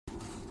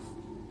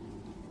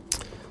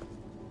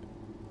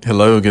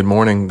Hello, good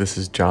morning. This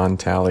is John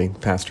Talley,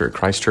 pastor at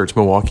Christ Church,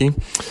 Milwaukee.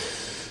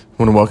 I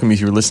want to welcome you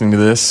if you're listening to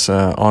this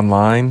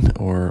online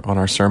or on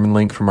our sermon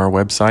link from our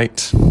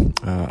website.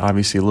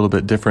 Obviously, a little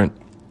bit different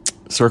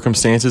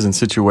circumstances and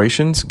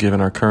situations given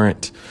our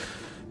current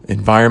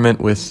environment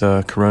with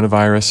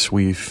coronavirus.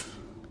 We've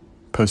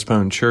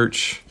postponed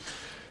church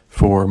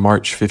for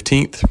March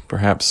 15th,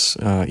 perhaps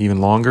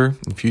even longer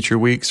in future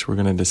weeks. We're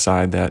going to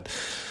decide that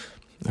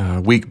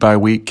week by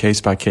week,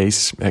 case by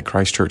case at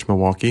Christ Church,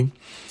 Milwaukee.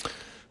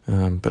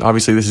 But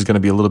obviously this is going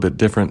to be a little bit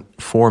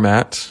different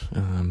format,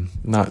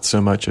 not so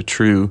much a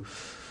true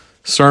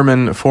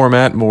sermon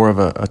format, more of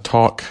a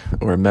talk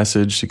or a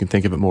message. You can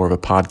think of it more of a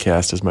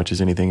podcast as much as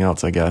anything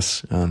else, I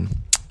guess,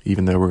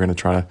 even though we're going to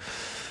try to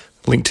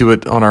link to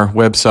it on our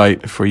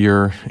website for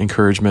your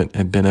encouragement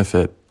and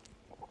benefit.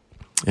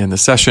 And the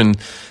session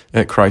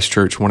at Christ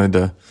Church wanted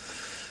to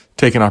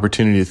take an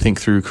opportunity to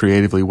think through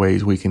creatively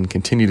ways we can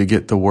continue to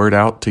get the word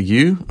out to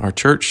you, our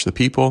church, the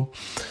people,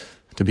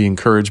 to be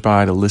encouraged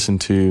by, to listen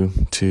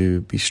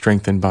to be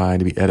strengthened by,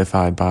 to be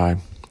edified by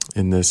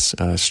in this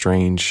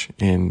strange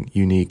and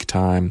unique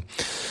time.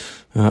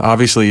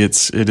 Obviously,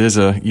 it is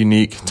a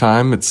unique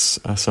time. It's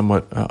a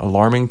somewhat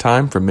alarming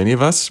time for many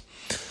of us,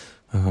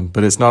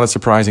 but it's not a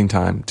surprising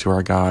time to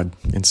our God.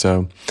 And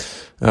so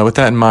with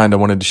that in mind, I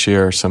wanted to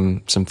share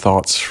some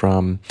thoughts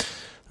from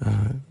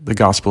the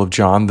Gospel of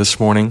John this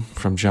morning,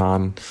 from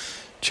John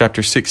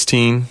chapter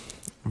 16,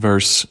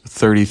 verse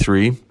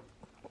 33.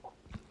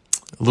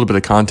 A little bit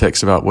of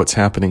context about what's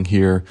happening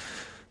here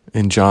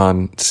in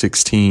John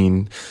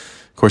 16.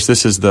 Of course,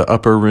 this is the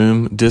upper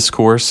room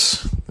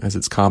discourse, as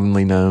it's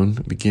commonly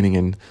known, beginning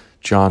in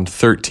John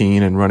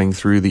 13 and running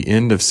through the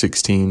end of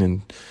 16.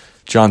 And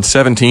John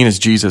 17 is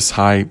Jesus'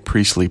 high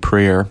priestly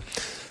prayer,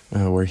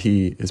 where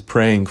he is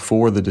praying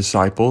for the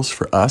disciples,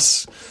 for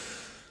us.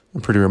 A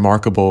pretty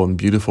remarkable and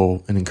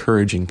beautiful and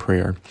encouraging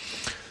prayer.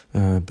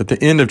 But the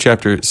end of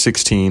chapter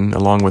 16,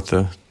 along with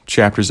the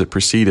chapters that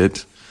precede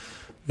it,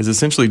 is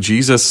essentially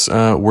Jesus'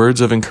 words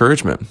of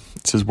encouragement.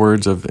 It's his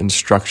words of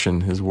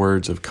instruction, his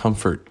words of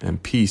comfort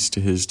and peace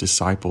to his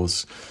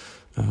disciples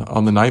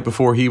on the night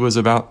before he was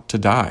about to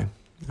die.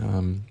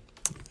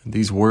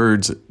 These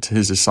words to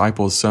his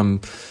disciples some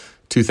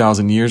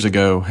 2,000 years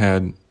ago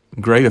had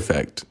great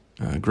effect,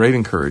 great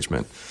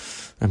encouragement,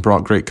 and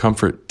brought great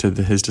comfort to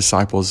his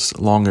disciples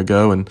long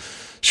ago. And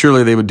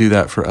surely they would do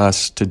that for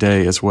us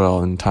today as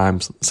well in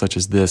times such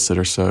as this that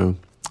are so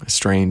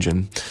strange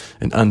and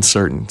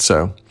uncertain.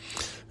 So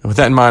with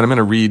that in mind, I'm going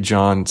to read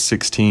John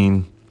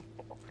 16,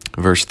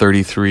 verse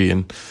 33,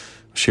 and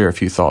share a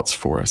few thoughts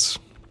for us.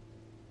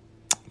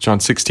 John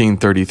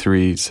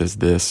 16:33 says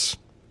this: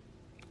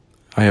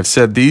 I have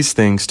said these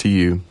things to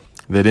you,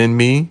 that in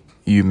me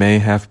you may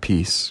have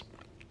peace.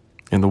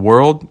 In the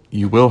world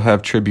you will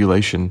have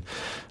tribulation,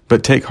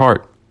 but take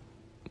heart,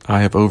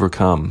 I have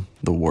overcome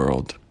the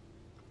world.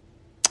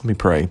 Let me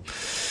pray.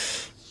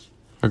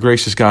 Our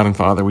gracious God and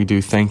Father, we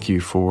do thank you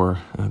for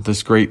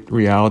this great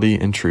reality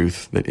and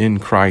truth that in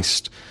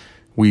Christ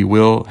we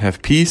will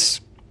have peace,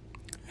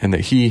 and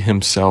that he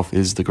himself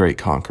is the great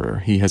conqueror.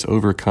 He has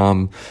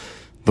overcome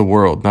the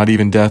world. Not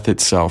even death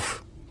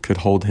itself could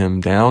hold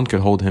him down, could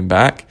hold him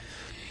back.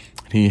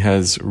 He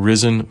has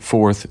risen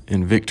forth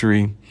in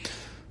victory,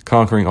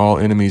 conquering all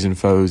enemies and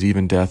foes,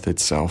 even death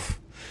itself.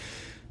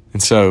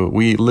 And so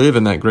we live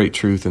in that great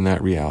truth and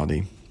that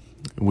reality.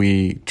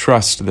 We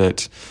trust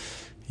that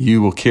you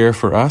will care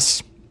for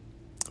us,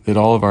 that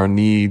all of our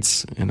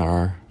needs and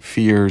our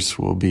fears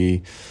will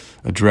be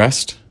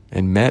addressed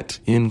and met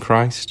in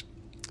Christ.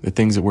 The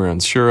things that we're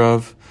unsure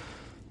of,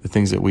 the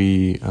things that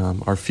we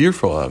are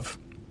fearful of,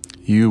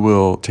 you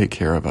will take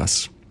care of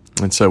us.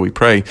 And so we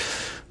pray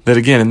that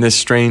again, in this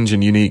strange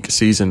and unique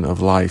season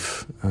of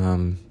life,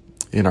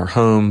 in our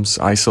homes,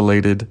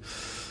 isolated,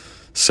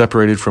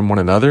 separated from one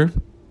another,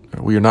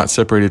 we are not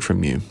separated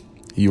from you.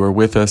 You are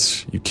with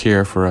us. You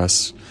care for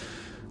us.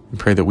 We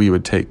pray that we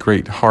would take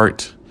great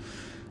heart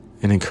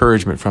and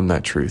encouragement from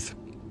that truth.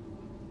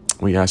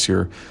 We ask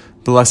your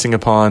blessing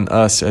upon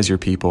us as your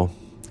people.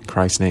 In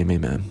Christ's name,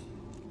 amen.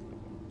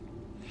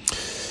 A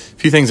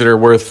few things that are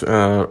worth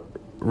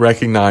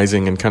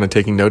recognizing and kind of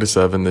taking notice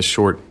of in this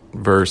short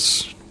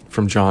verse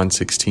from John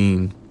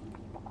 16.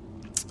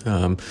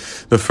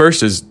 The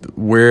first is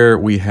where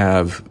we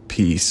have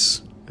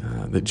peace,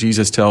 that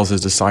Jesus tells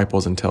his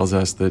disciples and tells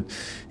us that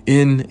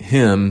in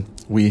him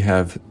we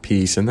have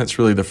peace. And that's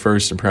really the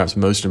first and perhaps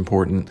most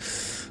important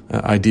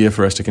idea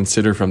for us to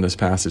consider from this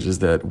passage, is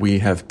that we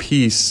have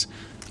peace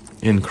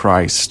in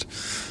Christ.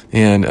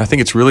 And I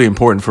think it's really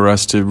important for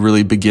us to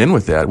really begin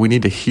with that. We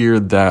need to hear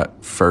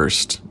that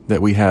first,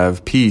 that we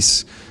have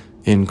peace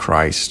in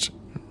Christ,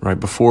 right?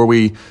 Before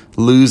we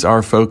lose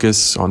our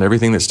focus on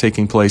everything that's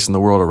taking place in the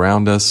world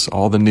around us,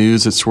 all the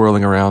news that's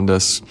swirling around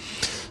us,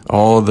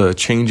 all the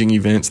changing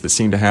events that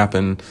seem to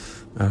happen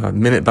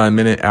minute by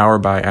minute, hour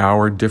by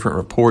hour, different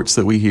reports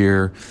that we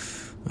hear,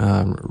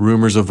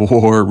 rumors of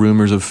war,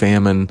 rumors of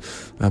famine,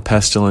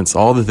 pestilence,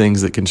 all the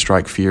things that can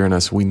strike fear in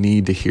us. We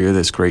need to hear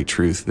this great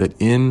truth that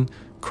in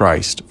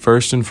Christ,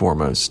 first and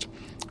foremost,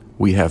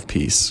 we have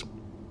peace.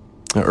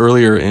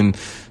 Earlier in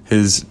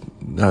his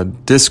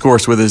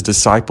discourse with his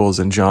disciples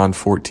in John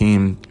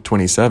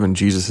 14:27,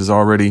 Jesus has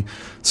already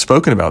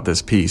spoken about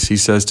this peace. He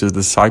says to the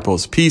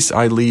disciples, "Peace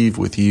I leave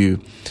with you,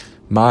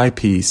 my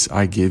peace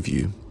I give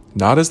you.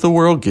 Not as the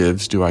world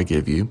gives do I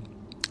give you.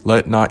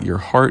 Let not your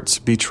hearts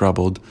be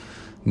troubled,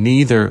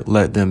 neither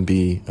let them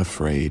be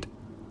afraid."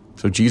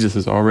 So Jesus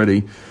has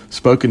already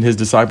spoken to his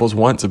disciples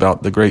once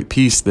about the great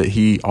peace that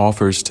he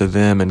offers to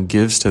them and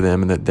gives to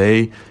them and that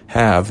they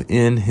have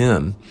in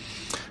him.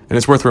 And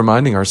it's worth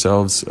reminding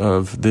ourselves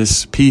of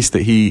this peace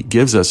that he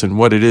gives us and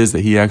what it is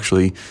that he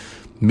actually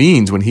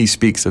means when he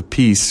speaks of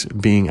peace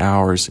being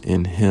ours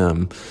in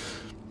him.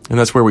 And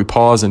that's where we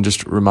pause and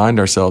just remind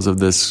ourselves of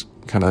this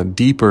kind of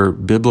deeper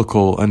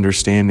biblical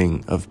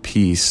understanding of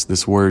peace.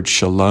 This word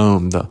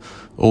shalom, the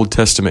Old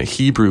Testament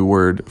Hebrew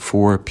word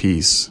for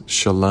peace,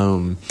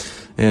 shalom.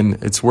 And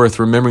it's worth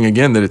remembering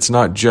again that it's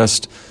not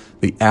just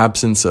the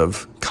absence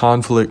of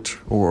conflict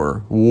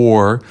or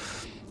war.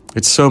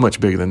 It's so much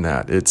bigger than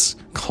that. It's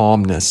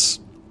calmness,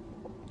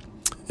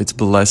 it's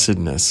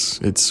blessedness,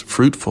 it's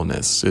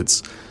fruitfulness,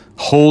 it's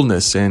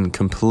wholeness and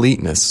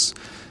completeness,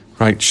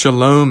 right?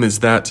 Shalom is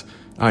that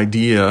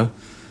idea,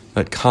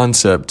 that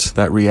concept,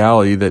 that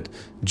reality that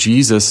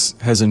Jesus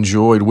has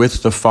enjoyed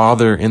with the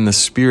Father and the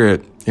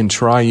Spirit in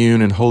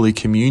triune and holy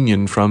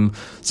communion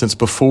since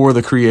before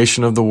the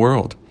creation of the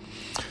world.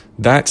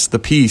 That's the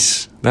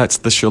peace, that's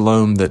the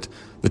shalom that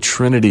the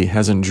Trinity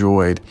has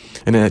enjoyed.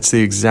 And it's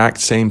the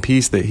exact same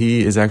peace that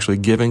he is actually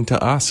giving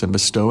to us and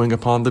bestowing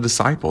upon the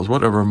disciples.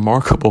 What a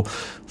remarkable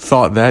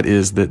thought that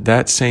is,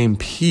 that same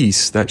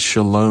peace, that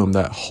shalom,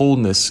 that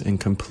wholeness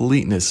and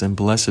completeness and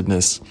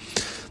blessedness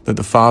that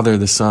the Father,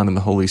 the Son, and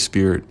the Holy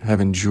Spirit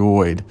have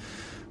enjoyed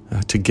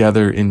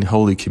together in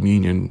holy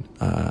communion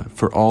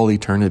for all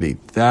eternity.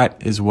 That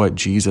is what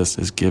Jesus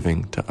is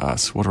giving to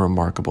us. What a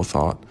remarkable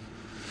thought.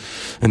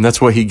 And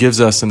that's what he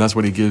gives us, and that's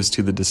what he gives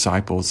to the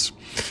disciples.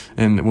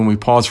 And when we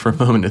pause for a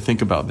moment to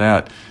think about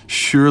that,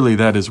 surely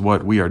that is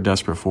what we are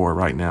desperate for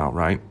right now,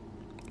 right?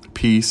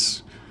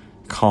 Peace,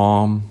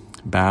 calm,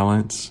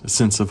 balance, a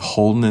sense of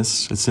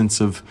wholeness, a sense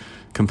of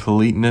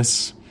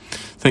completeness.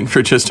 Think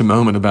for just a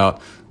moment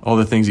about all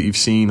the things that you've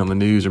seen on the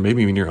news or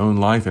maybe in your own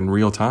life in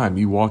real time.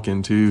 You walk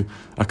into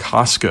a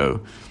Costco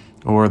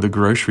or the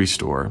grocery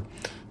store.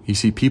 You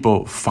see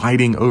people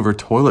fighting over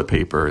toilet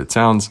paper. It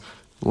sounds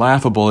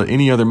laughable at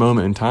any other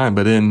moment in time,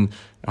 but in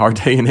our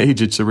day and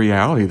age, it's a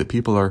reality that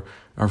people are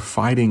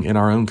fighting in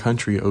our own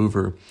country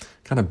over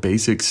kind of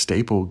basic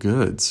staple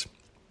goods.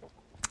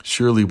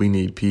 Surely we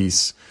need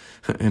peace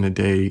in a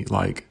day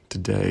like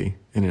today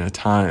and in a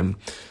time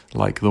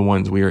like the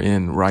ones we are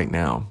in right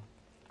now.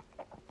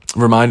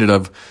 I'm reminded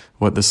of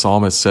what the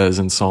psalmist says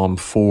in Psalm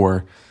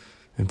 4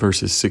 in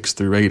verses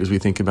 6-8 as we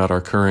think about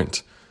our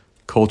current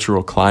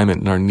cultural climate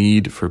and our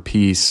need for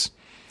peace.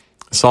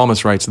 The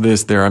psalmist writes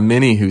this: "There are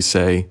many who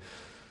say,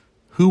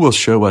 'Who will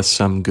show us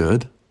some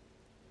good?'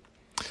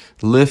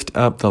 Lift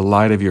up the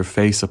light of your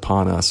face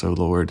upon us, O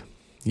Lord.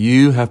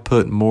 You have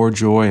put more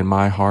joy in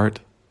my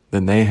heart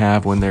than they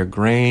have when their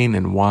grain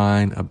and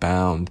wine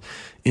abound.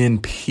 In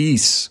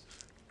peace,"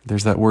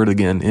 there's that word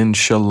again, in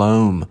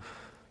shalom,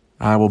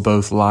 "I will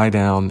both lie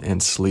down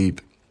and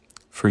sleep.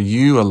 For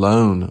you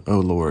alone, O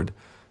Lord,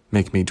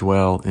 make me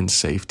dwell in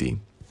safety."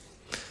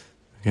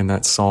 Again,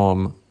 that's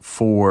Psalm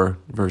 4,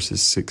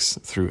 verses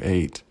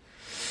 6-8.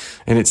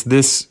 And it's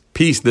this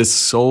peace, this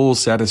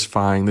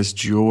soul-satisfying, this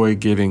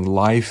joy-giving,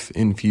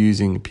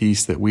 life-infusing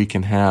peace that we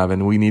can have.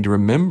 And we need to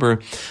remember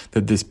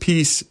that this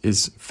peace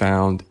is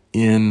found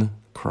in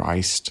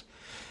Christ.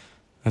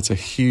 That's a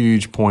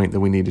huge point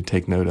that we need to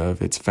take note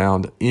of. It's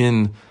found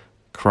in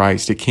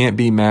Christ. It can't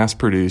be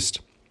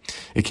mass-produced.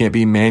 It can't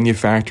be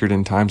manufactured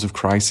in times of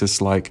crisis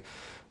like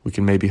we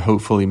can maybe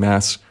hopefully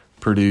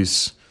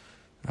mass-produce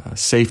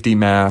safety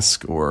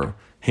mask or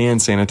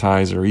hand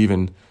sanitizer or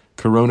even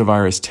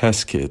coronavirus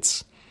test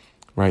kits,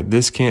 right?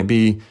 This can't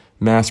be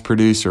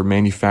mass-produced or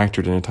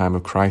manufactured in a time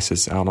of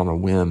crisis out on a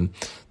whim.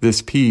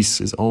 This peace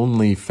is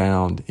only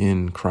found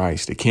in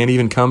Christ. It can't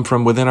even come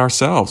from within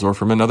ourselves or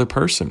from another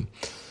person.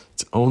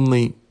 It's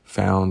only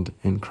found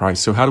in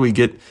Christ. So how do we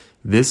get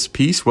this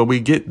peace? Well, we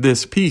get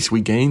this peace.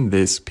 We gain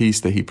this peace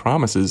that he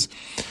promises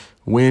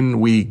when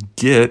we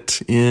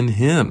get in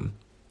him.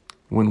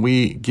 When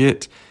we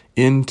get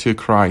into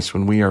Christ,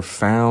 when we are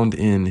found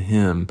in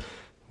him,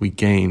 we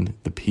gain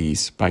the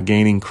peace. By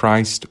gaining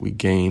Christ, we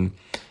gain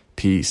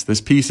peace.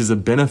 This peace is a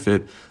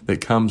benefit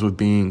that comes with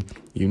being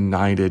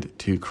united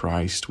to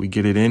Christ. We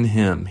get it in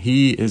him.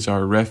 He is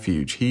our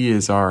refuge. He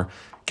is our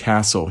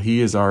castle. He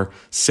is our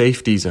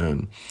safety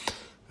zone.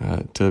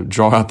 To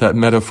draw out that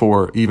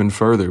metaphor even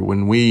further,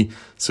 when we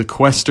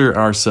sequester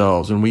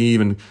ourselves, when we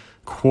even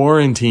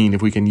quarantine,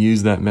 if we can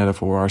use that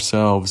metaphor,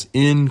 ourselves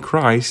in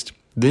Christ,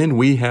 then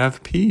we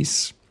have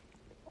peace.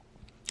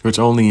 It's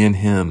only in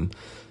him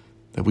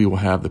that we will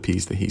have the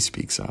peace that he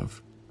speaks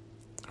of,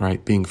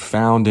 right? Being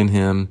found in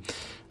him,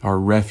 our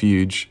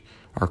refuge,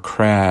 our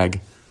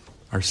crag,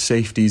 our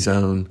safety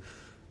zone,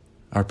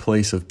 our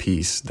place of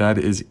peace. That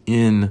is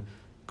in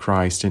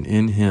Christ, and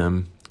in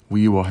him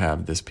we will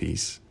have this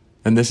peace.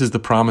 And this is the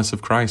promise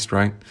of Christ,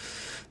 right?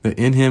 That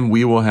in him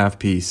we will have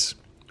peace.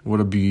 What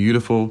a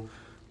beautiful,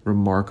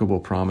 remarkable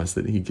promise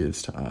that he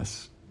gives to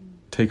us.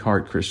 Take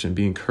heart, Christian.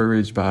 Be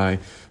encouraged by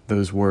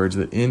those words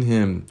that in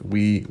him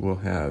we will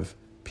have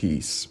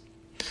peace.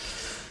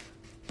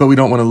 But we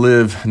don't want to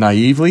live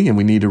naively, and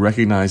we need to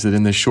recognize that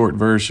in this short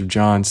verse of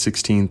John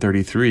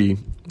 16:33,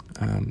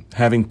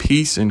 having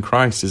peace in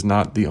Christ is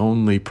not the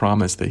only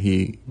promise that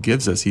he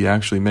gives us. He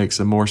actually makes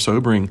a more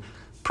sobering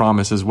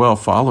promise as well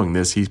following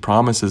this. He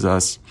promises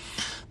us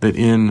that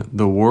in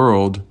the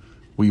world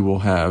we will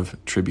have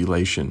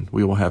tribulation.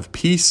 We will have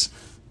peace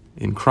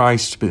in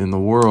Christ, but in the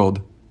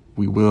world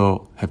we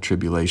will have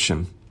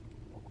tribulation.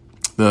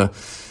 The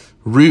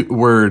root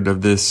word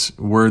of this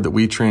word that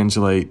we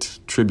translate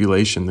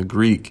tribulation, the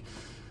Greek,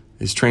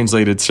 is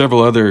translated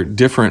several other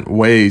different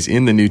ways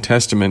in the New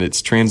Testament.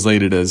 It's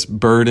translated as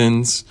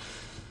burdens,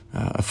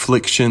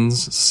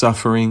 afflictions,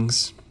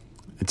 sufferings.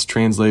 It's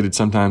translated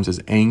sometimes as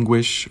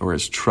anguish or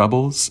as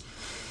troubles.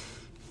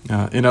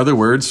 In other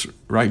words,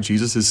 right,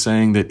 Jesus is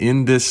saying that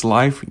in this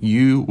life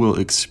you will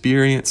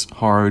experience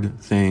hard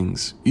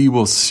things. You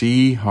will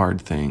see hard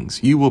things.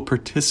 You will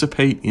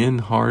participate in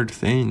hard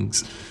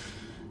things.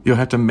 You'll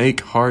have to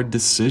make hard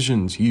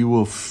decisions. You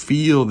will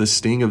feel the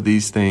sting of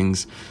these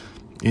things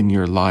in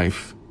your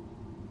life.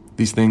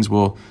 These things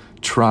will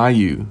try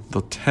you.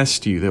 They'll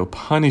test you. They'll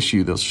punish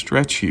you. They'll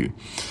stretch you.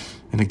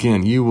 And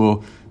again, you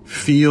will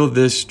feel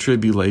this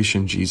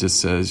tribulation, Jesus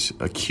says,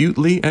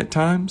 acutely at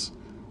times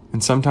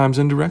and sometimes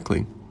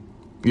indirectly.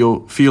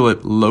 You'll feel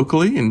it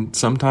locally, and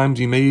sometimes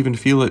you may even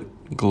feel it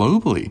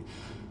globally,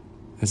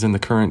 as in the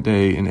current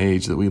day and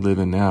age that we live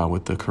in now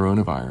with the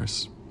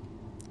coronavirus.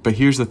 But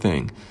here's the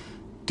thing.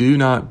 Do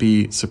not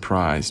be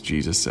surprised,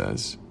 Jesus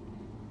says.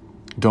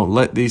 Don't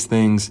let these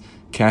things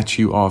catch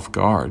you off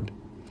guard.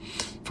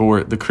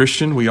 For the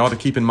Christian, we ought to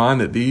keep in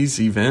mind that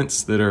these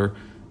events that are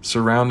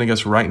surrounding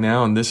us right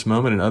now in this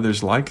moment and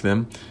others like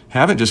them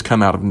haven't just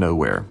come out of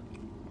nowhere.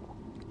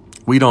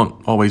 We don't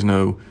always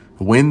know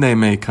when they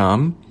may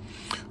come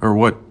or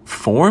what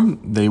form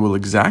they will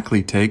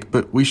exactly take,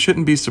 but we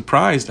shouldn't be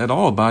surprised at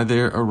all by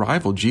their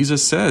arrival.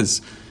 Jesus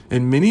says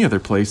in many other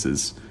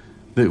places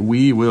that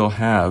we will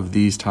have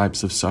these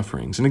types of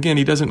sufferings. And again,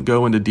 he doesn't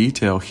go into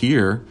detail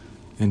here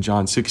in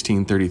John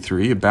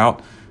 16:33 about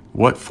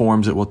what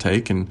forms it will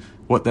take and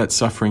what that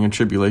suffering and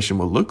tribulation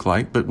will look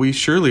like, but we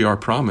surely are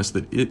promised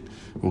that it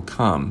will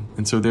come.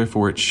 And so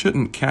therefore it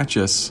shouldn't catch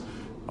us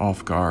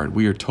off guard.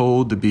 We are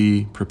told to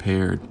be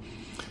prepared.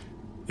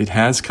 It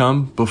has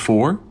come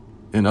before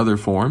in other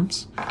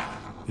forms.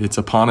 It's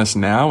upon us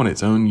now in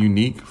its own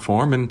unique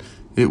form, and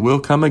it will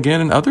come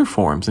again in other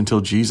forms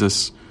until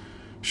Jesus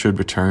should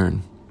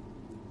return.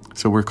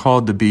 So we're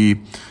called to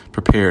be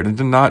prepared and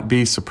to not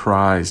be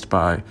surprised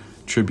by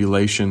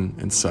tribulation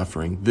and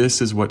suffering.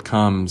 This is what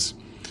comes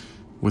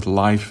with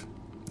life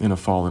in a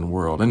fallen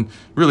world. And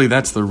really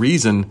that's the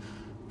reason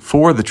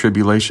for the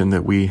tribulation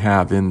that we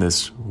have in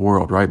this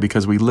world, right?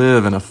 Because we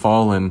live in a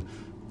fallen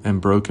and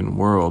broken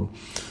world.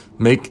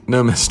 Make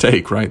no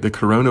mistake, right? The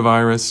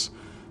coronavirus,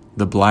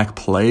 the Black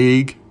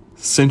Plague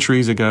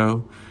centuries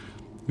ago,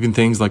 even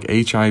things like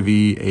HIV,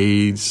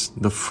 AIDS,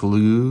 the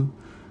flu,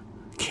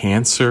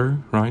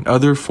 cancer, right?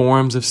 Other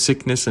forms of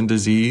sickness and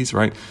disease,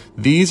 right?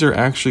 These are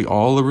actually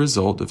all a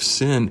result of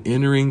sin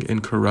entering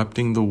and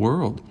corrupting the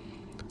world.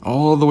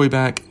 All the way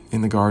back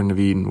in the Garden of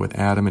Eden with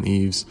Adam and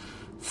Eve's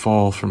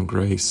fall from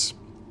grace.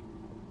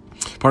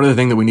 Part of the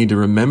thing that we need to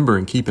remember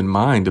and keep in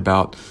mind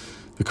about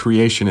the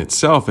creation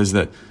itself is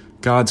that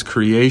God's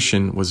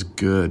creation was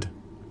good.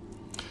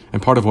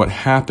 And part of what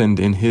happened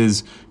in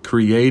his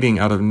creating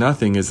out of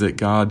nothing is that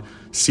God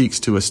seeks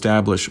to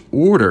establish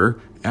order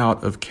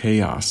out of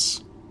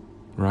chaos,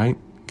 right?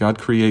 God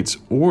creates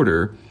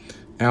order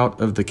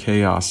out of the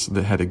chaos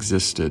that had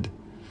existed.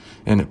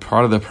 And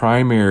part of the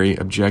primary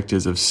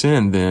objectives of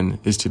sin then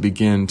is to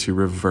begin to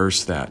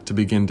reverse that, to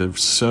begin to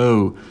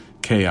sow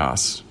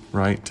chaos,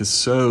 right? To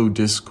sow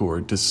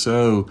discord, to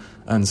sow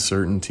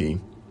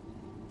uncertainty.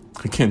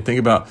 Again, think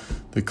about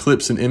the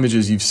clips and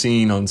images you've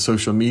seen on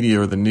social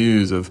media or the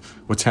news of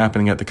what's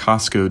happening at the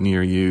Costco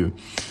near you.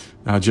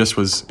 I just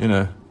was in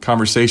a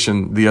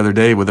conversation the other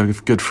day with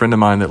a good friend of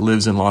mine that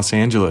lives in Los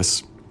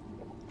Angeles.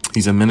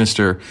 He's a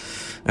minister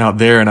out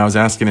there, and I was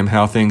asking him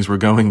how things were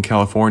going in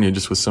California,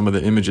 just with some of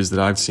the images that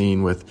I've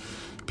seen with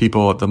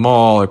people at the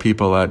mall or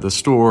people at the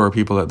store or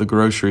people at the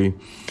grocery.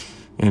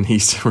 And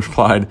he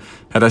replied,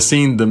 had I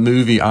seen the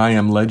movie I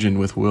Am Legend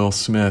with Will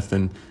Smith?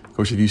 And of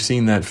course, if you've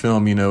seen that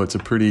film, you know it's a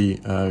pretty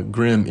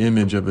grim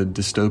image of a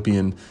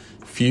dystopian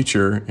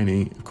future. And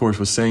he, of course,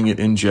 was saying it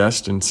in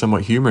jest and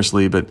somewhat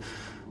humorously, but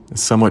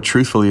somewhat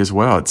truthfully as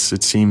well. It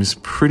seems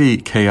pretty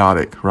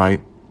chaotic,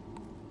 right?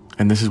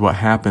 And this is what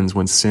happens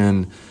when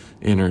sin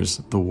enters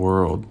the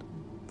world.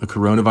 The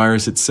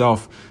coronavirus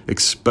itself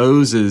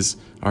exposes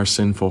our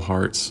sinful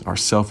hearts, our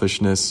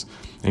selfishness,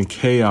 and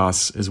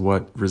chaos is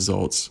what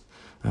results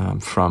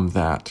from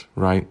that,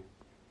 right?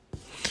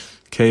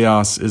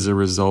 Chaos is a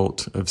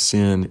result of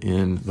sin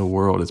in the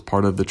world. It's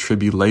part of the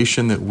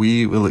tribulation that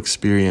we will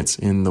experience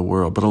in the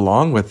world. But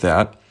along with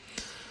that,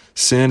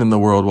 sin in the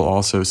world will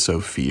also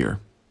sow fear.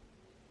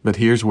 But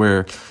here's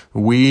where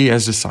we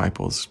as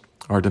disciples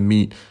are to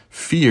meet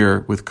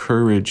fear with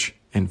courage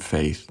and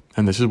faith.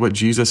 And this is what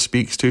Jesus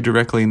speaks to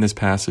directly in this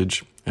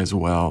passage as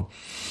well.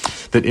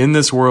 That in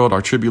this world,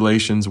 our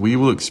tribulations, we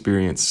will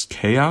experience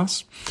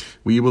chaos.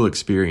 We will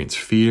experience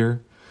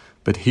fear.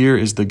 But here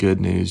is the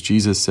good news.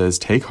 Jesus says,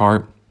 take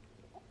heart.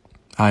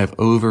 I have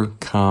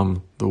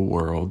overcome the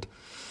world.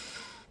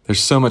 There's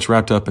so much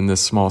wrapped up in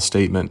this small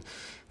statement.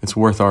 It's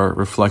worth our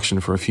reflection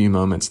for a few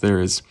moments.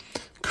 There is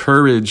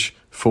courage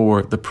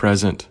for the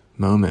present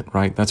moment,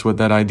 right? That's what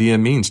that idea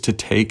means, to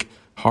take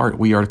heart.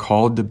 We are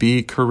called to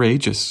be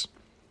courageous.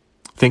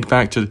 Think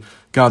back to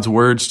God's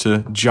words to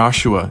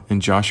Joshua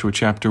in Joshua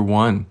chapter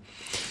 1,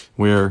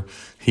 where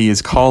he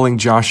is calling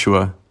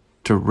Joshua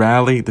to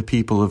rally the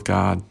people of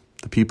God,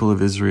 the people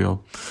of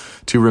Israel,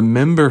 to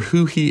remember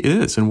who he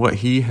is and what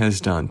he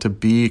has done, to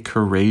be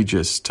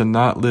courageous, to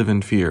not live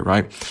in fear,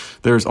 right?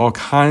 There's all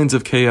kinds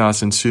of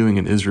chaos ensuing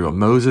in Israel.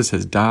 Moses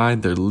has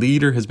died. Their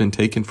leader has been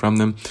taken from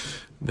them.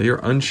 They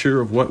are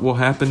unsure of what will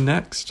happen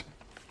next.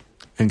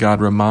 And God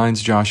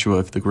reminds Joshua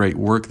of the great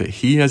work that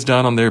he has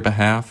done on their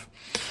behalf.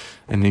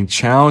 And he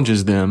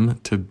challenges them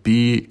to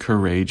be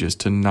courageous,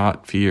 to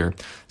not fear,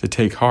 to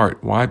take heart.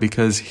 Why?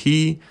 Because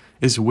he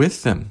is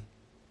with them.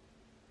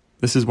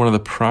 This is one of the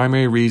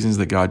primary reasons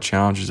that God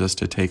challenges us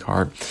to take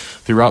heart.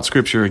 Throughout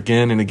Scripture,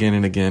 again and again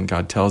and again,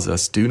 God tells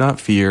us, do not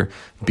fear,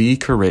 be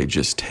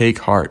courageous, take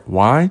heart.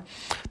 Why?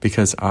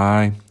 Because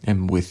I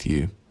am with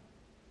you.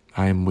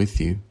 I am with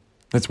you.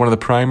 That's one of the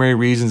primary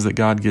reasons that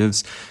God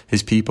gives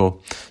his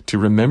people to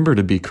remember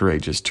to be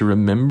courageous, to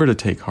remember to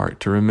take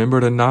heart, to remember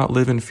to not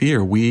live in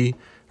fear. We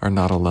are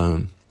not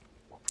alone.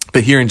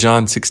 But here in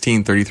John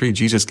 16:33,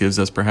 Jesus gives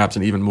us perhaps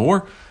an even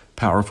more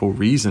powerful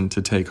reason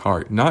to take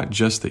heart. Not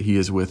just that he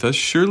is with us,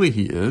 surely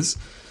he is,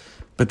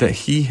 but that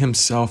he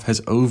himself has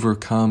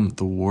overcome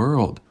the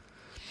world.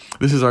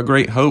 This is our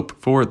great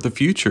hope for the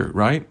future,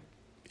 right?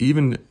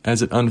 Even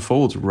as it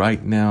unfolds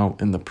right now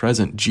in the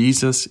present,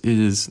 Jesus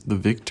is the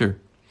victor.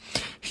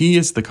 He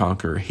is the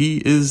conqueror. He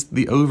is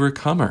the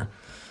overcomer.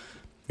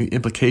 The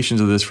implications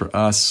of this for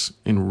us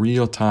in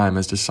real time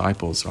as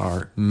disciples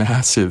are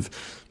massive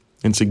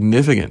and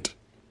significant,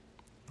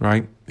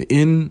 right?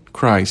 In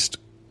Christ,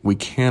 we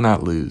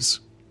cannot lose.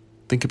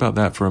 Think about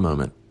that for a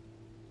moment.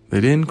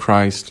 That in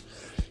Christ,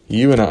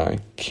 you and I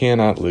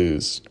cannot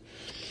lose.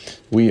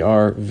 We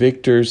are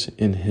victors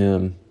in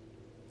him.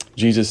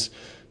 Jesus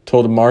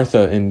told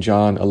Martha in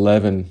John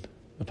 11,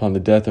 upon the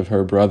death of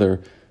her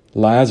brother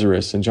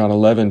Lazarus, in John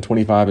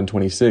 11:25 and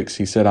 26,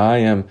 he said, I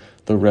am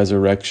the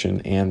resurrection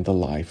and the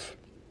life.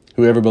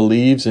 Whoever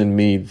believes in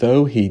me,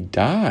 though he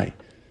die,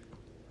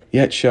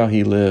 yet shall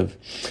he live.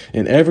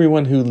 And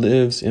everyone who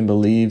lives and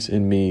believes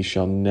in me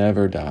shall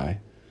never die.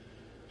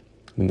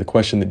 And the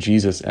question that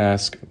Jesus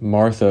asked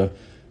Martha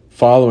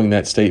following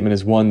that statement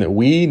is one that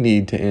we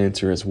need to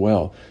answer as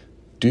well.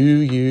 Do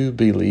you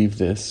believe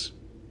this?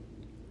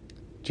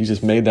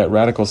 Jesus made that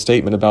radical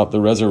statement about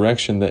the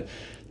resurrection, that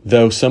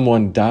though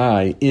someone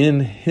die, in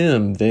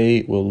him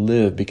they will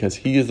live, because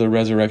he is the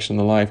resurrection and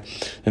the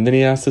life. And then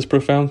he asked this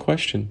profound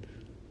question.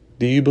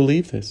 Do you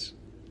believe this?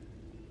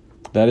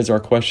 That is our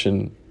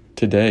question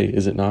today,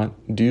 is it not?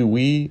 Do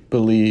we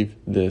believe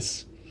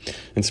this?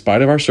 In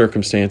spite of our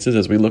circumstances,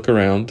 as we look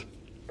around,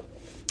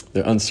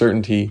 the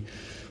uncertainty,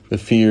 the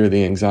fear,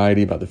 the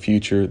anxiety about the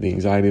future, the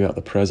anxiety about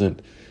the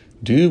present,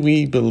 do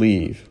we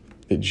believe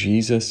that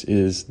Jesus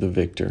is the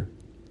victor?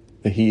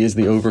 That he is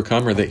the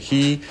overcomer, that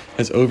he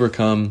has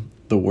overcome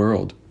the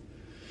world?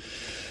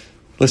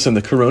 Listen,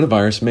 the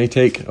coronavirus may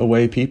take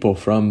away people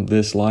from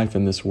this life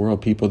and this world,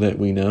 people that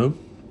we know,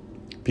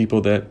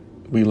 people that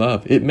we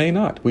love. It may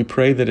not. We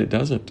pray that it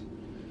doesn't.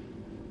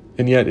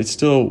 And yet it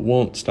still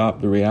won't stop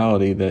the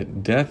reality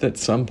that death at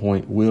some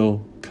point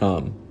will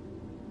come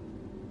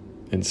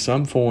in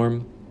some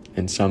form,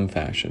 in some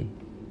fashion.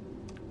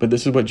 But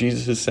this is what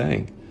Jesus is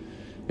saying.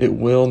 It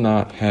will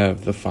not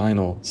have the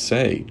final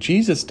say.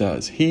 Jesus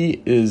does.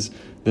 He is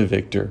the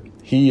victor.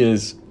 He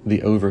is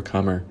the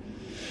overcomer.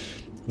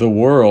 The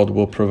world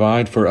will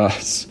provide for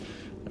us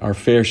our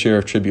fair share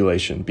of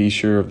tribulation. Be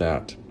sure of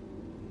that.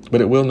 But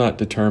it will not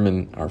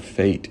determine our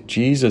fate.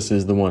 Jesus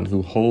is the one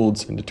who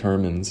holds and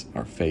determines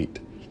our fate.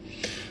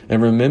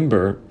 And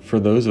remember, for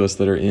those of us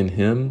that are in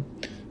him,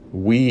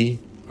 we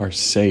are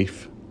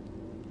safe.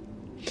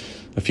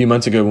 A few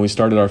months ago when we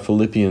started our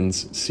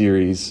Philippians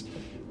series,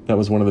 that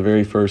was one of the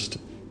very first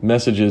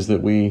messages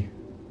that we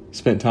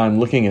spent time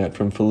looking at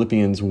from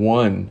Philippians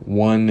 1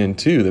 and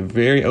 2, the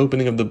very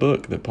opening of the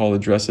book that Paul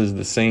addresses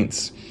the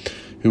saints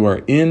who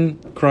are in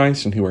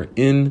Christ and who are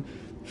in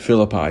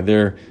Philippi,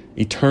 their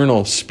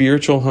eternal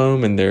spiritual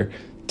home and their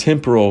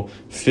temporal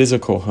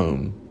physical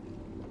home.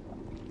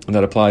 And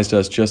that applies to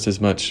us just as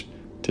much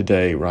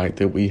today, right?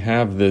 That we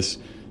have this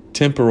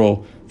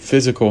temporal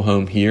physical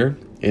home here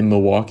in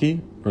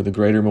Milwaukee or the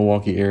greater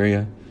Milwaukee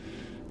area.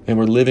 And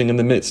we're living in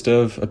the midst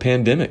of a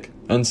pandemic,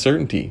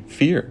 uncertainty,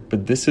 fear.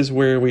 But this is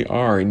where we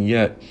are, and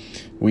yet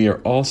we are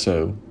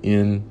also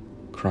in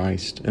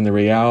Christ. And the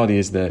reality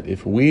is that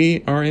if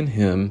we are in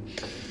Him,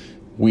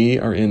 we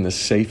are in the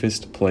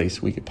safest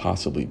place we could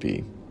possibly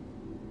be.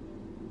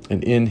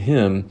 And in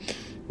Him,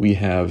 we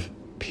have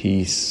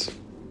peace.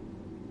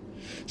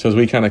 So as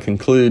we kind of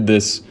conclude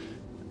this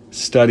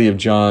study of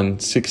John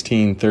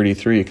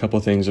 16:33, a couple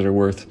of things that are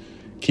worth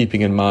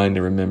keeping in mind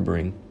and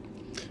remembering.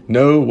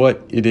 Know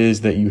what it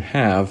is that you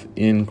have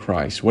in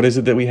Christ. What is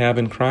it that we have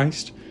in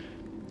Christ?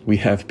 We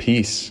have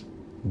peace,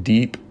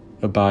 deep,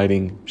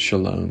 abiding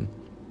shalom.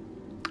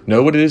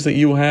 Know what it is that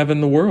you will have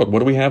in the world. What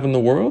do we have in the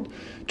world?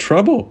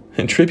 Trouble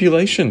and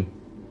tribulation,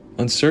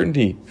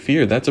 uncertainty,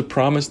 fear. That's a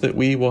promise that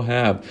we will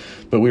have.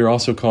 But we are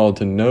also called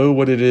to know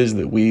what it is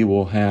that we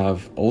will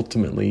have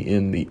ultimately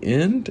in the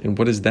end. And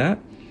what is that?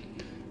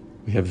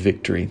 We have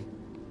victory.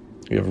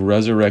 We have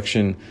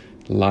resurrection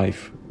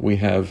life. We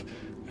have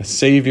a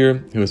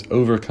Savior who has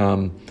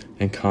overcome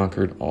and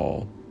conquered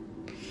all.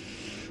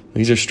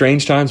 These are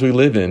strange times we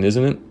live in,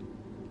 isn't it?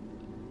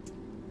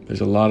 There's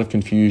a lot of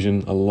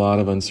confusion, a lot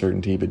of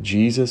uncertainty, but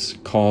Jesus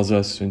calls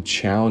us and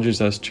challenges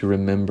us to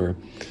remember,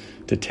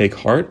 to take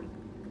heart.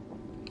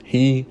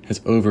 He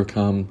has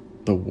overcome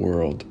the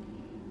world.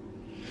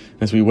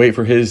 As we wait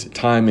for His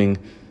timing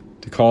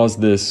to cause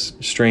this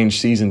strange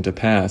season to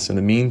pass, in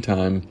the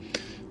meantime,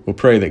 we'll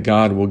pray that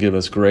God will give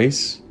us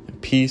grace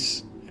and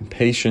peace and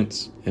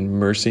patience and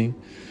mercy,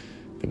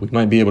 that we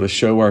might be able to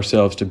show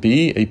ourselves to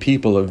be a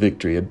people of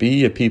victory, to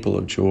be a people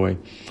of joy,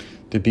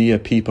 to be a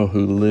people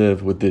who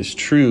live with this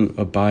true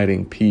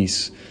abiding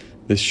peace,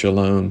 this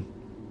shalom,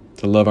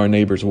 to love our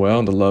neighbors well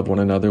and to love one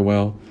another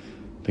well,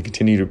 to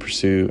continue to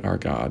pursue our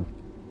God.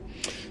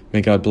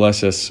 May God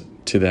bless us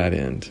to that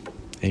end.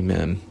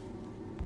 Amen.